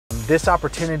this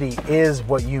opportunity is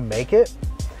what you make it.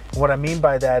 What I mean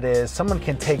by that is someone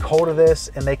can take hold of this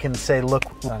and they can say, look,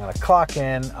 I'm gonna clock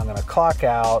in, I'm gonna clock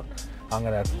out, I'm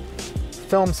gonna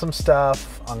film some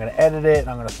stuff, I'm gonna edit it, and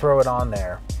I'm gonna throw it on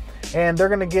there. And they're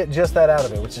gonna get just that out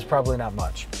of it, which is probably not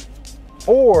much.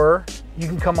 Or you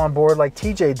can come on board like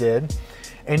TJ did,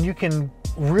 and you can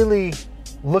really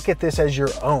look at this as your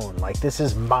own. Like, this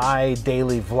is my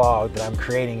daily vlog that I'm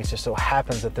creating. It just so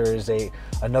happens that there is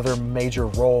another major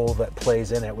role that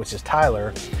plays in it, which is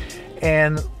Tyler,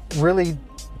 and really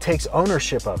takes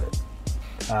ownership of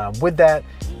it. With that,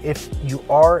 if you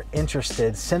are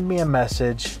interested, send me a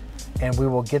message and we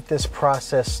will get this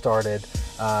process started.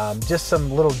 Just some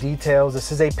little details.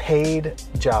 This is a paid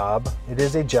job. It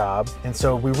is a job. And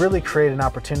so we really create an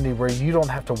opportunity where you don't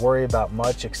have to worry about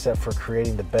much except for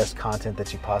creating the best content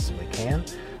that you possibly can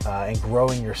and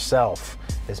growing yourself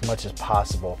as much as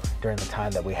possible during the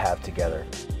time that we have together.